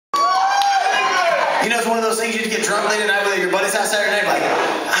You know, it's one of those things you get drunk late at night with your buddies out Saturday night, like,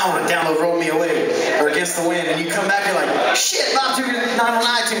 I want to download Roll Me Away or Against the Wind, and you come back and you're like, shit, Bob Tuger's not on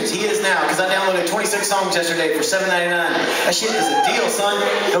iTunes. He is now, because I downloaded 26 songs yesterday for $7.99. That shit is a deal, son.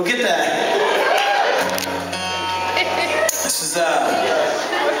 Go get that. This is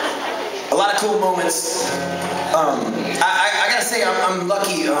a lot of cool moments. I gotta say, I'm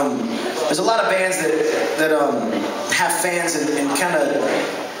lucky. There's a lot of bands that have fans and kind of,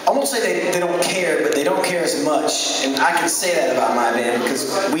 I won't say they don't care, but they don't care as much. And I can say that about my band because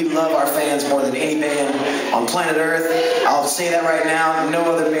we love our fans more than any band on planet Earth. I'll say that right now. No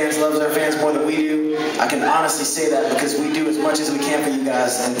other bands loves their fans more than we do. I can honestly say that because we do as much as we can for you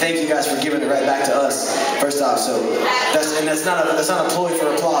guys, and thank you guys for giving it right back to us. First off, so that's not a ploy for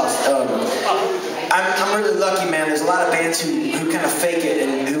applause. I'm really lucky, man. There's a lot of bands who kind of fake it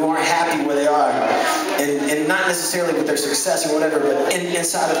and who aren't happy where they are, and not necessarily with their success or whatever, but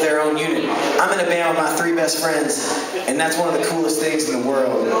inside of their own unit. I'm in a band with my 3 best friends, and that's one of the coolest things in the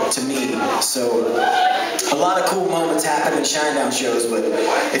world to me. So a lot of cool moments happen in Shinedown shows, but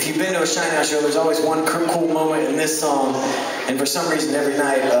if you've been to a Shinedown show, there's always one cool moment in this song, and for some reason every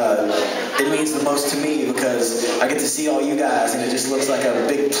night it means the most to me because I get to see all you guys, and it just looks like a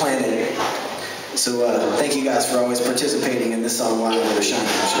big planet. So thank you guys for always participating in this song live at the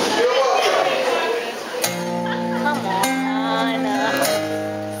Shinedown show. Come on.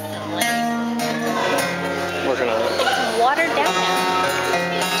 Working on it. It's watered down now.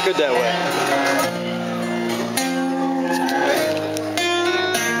 It's good that way.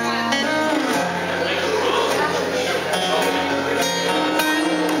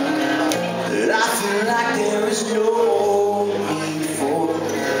 I feel like there is no need for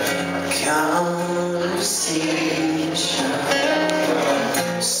conversation.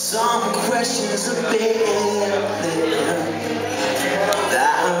 Some questions are better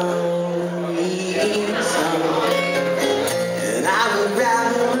without reason, and I would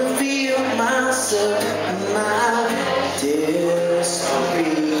rather reveal myself and my desperation.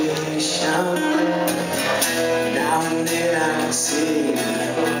 Now and then I can see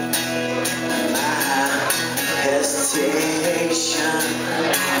hesitation.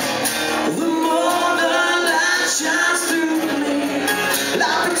 The more the light shines through me, I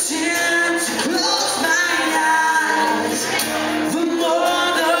pretend to close my eyes. The more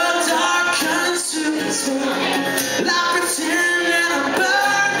the dark consumes me, I pretend that I'm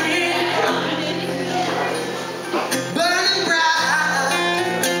burning bright.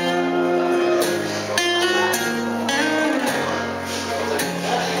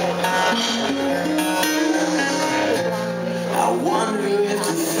 I wonder if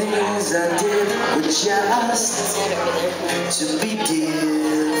the things I did were just to be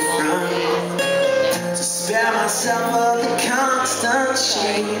different, to spare myself of the constant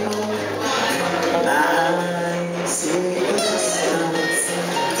shame of my existence,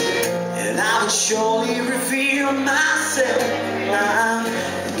 and I would surely reveal myself, my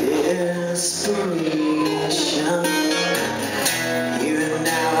desperation. Even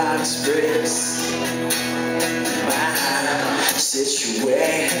now I express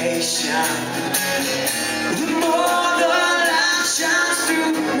situation. The more the light shines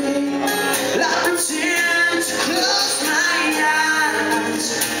through me, I pretend to close my eyes.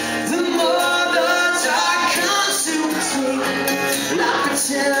 The more the dark consumes me, I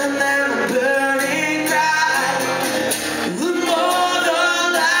pretend that I'm burning bright. The more the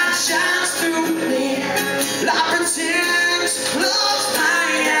light shines through me, I pretend to close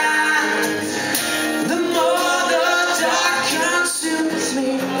my eyes. The more consumes me,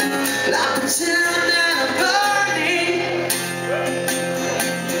 I pretend that I'm burning.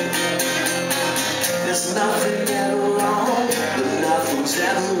 There's nothing ever wrong, but nothing's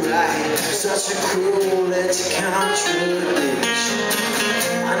ever right. Such a cruel contradiction.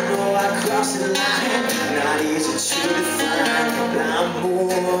 I know I crossed the line, not easy to define, but I'm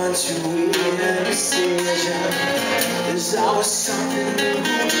born to indecision. There's always something new,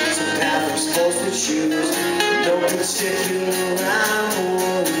 some path I'm supposed to choose. No particular rhyme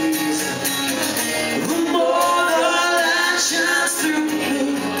or reason.